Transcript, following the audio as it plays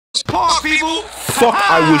Park, people. Fuck,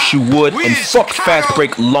 I wish you would, and fuck fast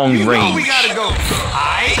break long range. We gotta go.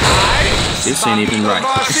 This ain't even right.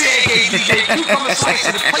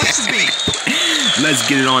 Let's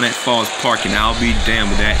get it on at Foss Park, and I'll be damned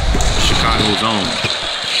with that. Chicago's own.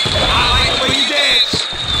 I like the way you dance.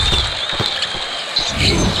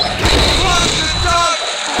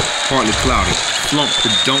 Partly cloudy. Flump the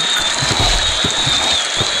dunk.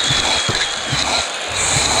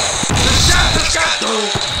 The shot, the shot.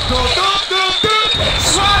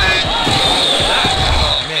 Swat it.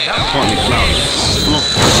 Oh, man, that was Partly cloudy. Flump.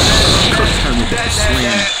 Kirk with the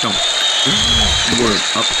slam dunk. Word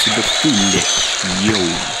up to the foolish. Yo. The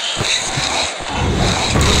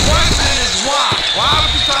question is why? Why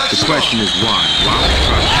would you try to The question is why? Why would you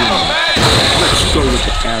try to shoot on? Let's go with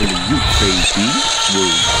the alley-oop, baby.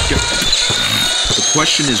 Word. The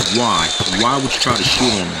question is why? Why would you try to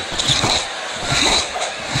shoot on him?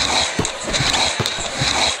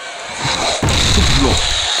 Look.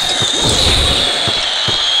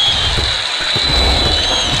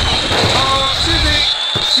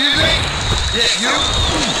 Excuse me. Yeah, you.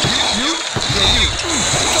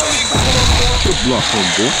 Good block,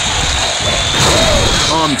 homeboy.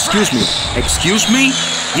 Excuse me?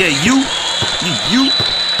 Yeah, you.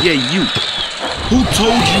 Yeah, you. Who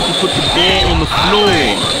told you to put the ball on the floor?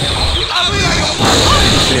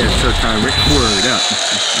 There, Kirk Hinrich. Word up.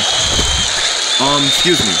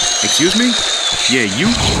 Excuse me? Yeah, you.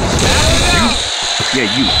 Yeah,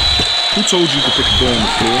 you. Who told you to put the ball on the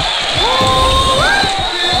floor?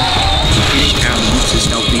 Hitting alley-oops is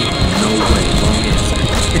healthy? No way. Wrong answer.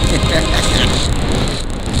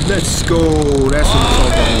 Let's go. That's what I'm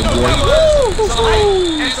talking about, boy.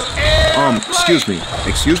 Excuse me?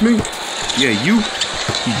 Yeah, you.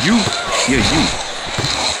 Yeah, you.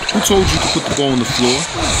 Who told you to put the ball on the floor?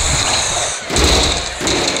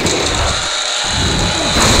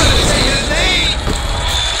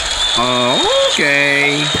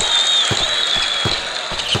 Okay.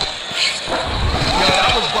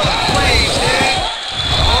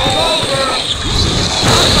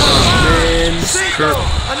 Kirk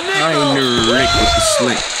Hinrich with the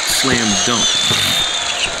slam dunk.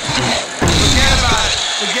 Forget about it.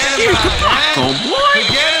 Homeboy.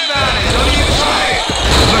 Forget about it. Don't even try it.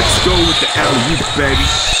 Let's go with the alley-oop, baby.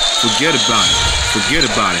 Forget about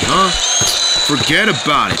it, huh? Forget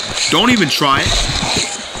about it. Don't even try it.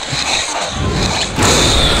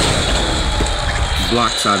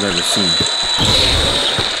 Blocks I've ever seen.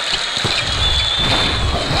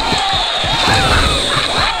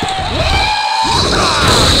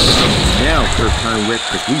 Now Kirk Hinrich,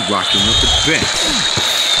 because we rocking with the best.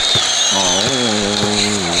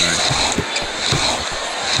 Alright.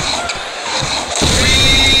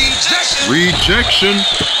 Rejection.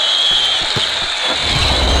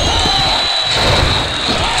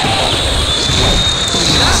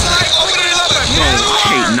 I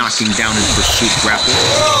hate knocking down in pursuit grapple.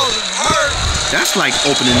 That's like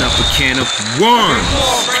opening up a can of worms.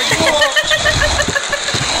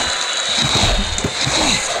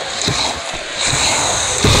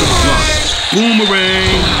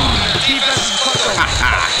 Boomerang!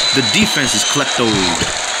 The defense is klepto.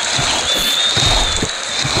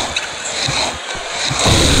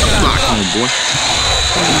 Block, homeboy.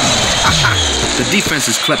 The defense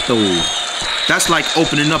is klepto. That's like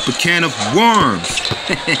opening up a can of worms.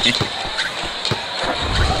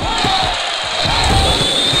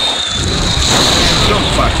 Jump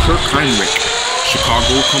by Kirk Hinrich.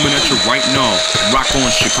 Chicago coming at you right now. Rock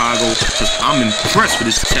on, Chicago, because I'm impressed with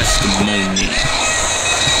this testimony.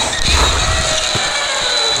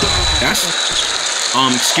 That's,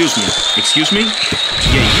 excuse me?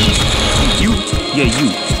 Yeah,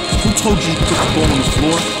 you. Who told you to put the ball on the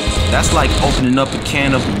floor? That's like opening up a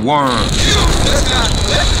can of worms.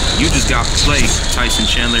 You just got played, Tyson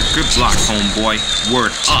Chandler. Good block, homeboy.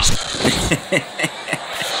 Word up.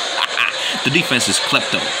 The defense is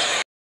klepto.